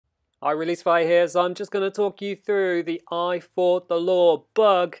Hi, Release Fire here, so I'm just going to talk you through the I Fought the Law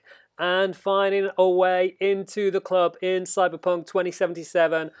bug and finding a way into the club in Cyberpunk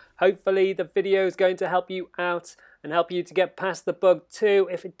 2077. Hopefully the video is going to help you out and help you to get past the bug too.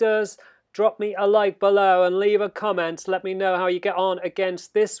 If it does, drop me a like below and leave a comment. Let me know how you get on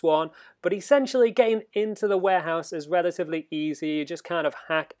against this one. But essentially getting into the warehouse is relatively easy. You just kind of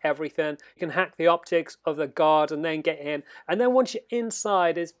hack everything. You can hack the optics of the guard and then get in. And then once you're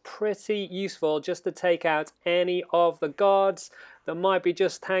inside, it's pretty useful just to take out any of the guards that might be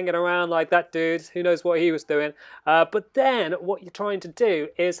just hanging around like that dude. Who knows what he was doing. But then what you're trying to do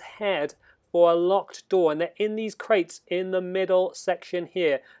is head for a locked door, and they're in these crates in the middle section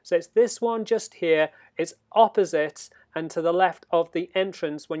here. So it's this one just here, it's opposite and to the left of the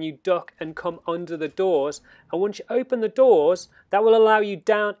entrance when you duck and come under the doors. And once you open the doors, that will allow you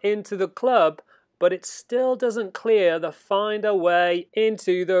down into the club, but it still doesn't clear the find a way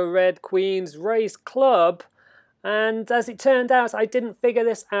into the Red Queen's Race Club. And as it turned out, I didn't figure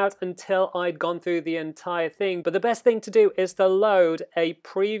this out until I'd gone through the entire thing. But the best thing to do is to load a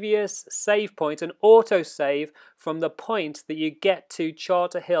previous save point, an autosave, from the point that you get to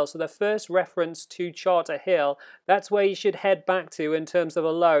Charter Hill. So the first reference to Charter Hill, that's where you should head back to in terms of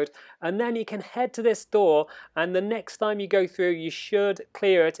a load. And then you can head to this door, and the next time you go through, you should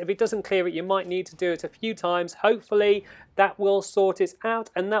clear it. If it doesn't clear it, you might need to do it a few times. Hopefully that will sort it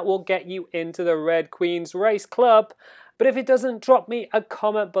out, and that will get you into the Red Queen's Race Club. But if it doesn't, drop me a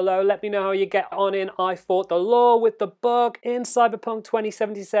comment below. Let me know how you get on in I Fought the Law with the bug in Cyberpunk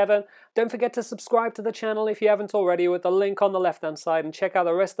 2077. Don't forget to subscribe to the channel if you haven't already with the link on the left hand side, and check out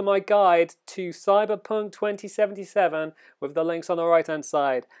the rest of my guide to Cyberpunk 2077 with the links on the right hand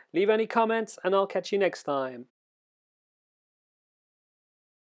side. Leave any comments and I'll catch you next time.